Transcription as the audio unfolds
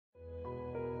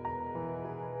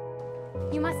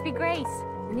You must be Grace,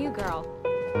 the new girl.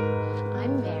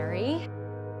 I'm Mary.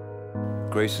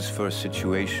 Grace's first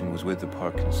situation was with the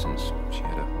Parkinsons. She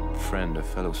had a friend, a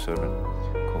fellow servant,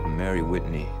 called Mary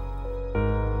Whitney.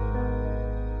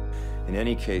 In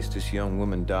any case, this young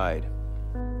woman died.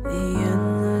 The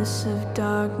endless of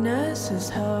darkness is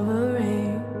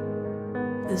hovering.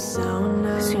 The sound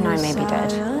of Soon I may be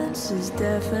dead. is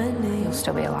deafening. You'll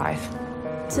still be alive.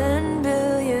 10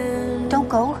 billion. Don't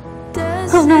go.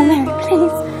 Oh no, Mary,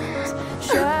 please.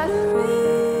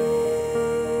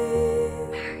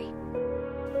 Mary.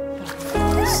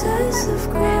 Sense of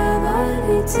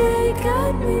gravity, take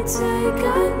at me,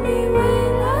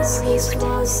 weightless,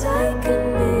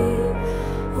 forsaken me.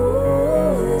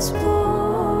 Ooh, this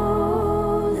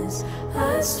ball is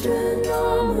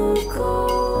astronomical.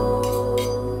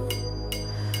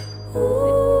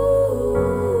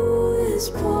 Ooh, this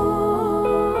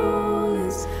ball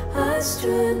is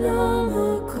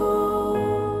astronomical.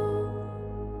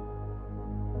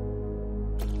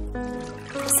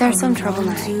 Is there some trouble,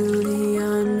 Mary? To the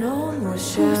unknown, where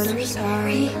shadows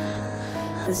hide.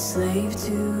 A slave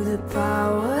to the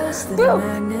powers that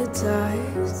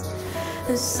magnetize.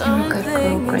 There's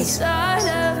something inside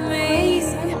of me.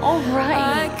 I'm all right.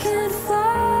 I can't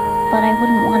fight. But I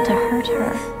wouldn't want to hurt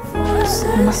her.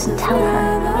 You mustn't tell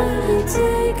her.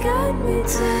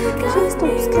 Please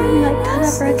don't scare me like that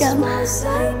ever again.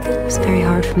 It was very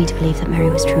hard for me to believe that Mary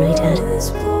was truly dead.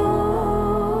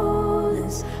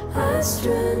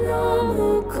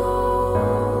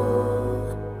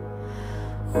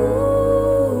 I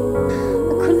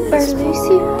couldn't bear to lose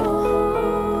you.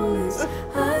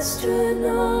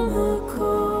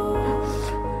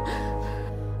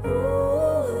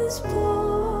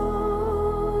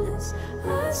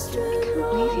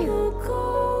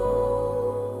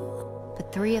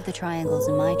 But 3 of the triangles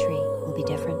in my tree will be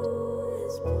different.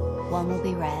 One will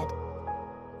be red,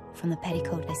 from the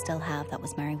petticoat I still have that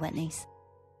was Mary Whitney's.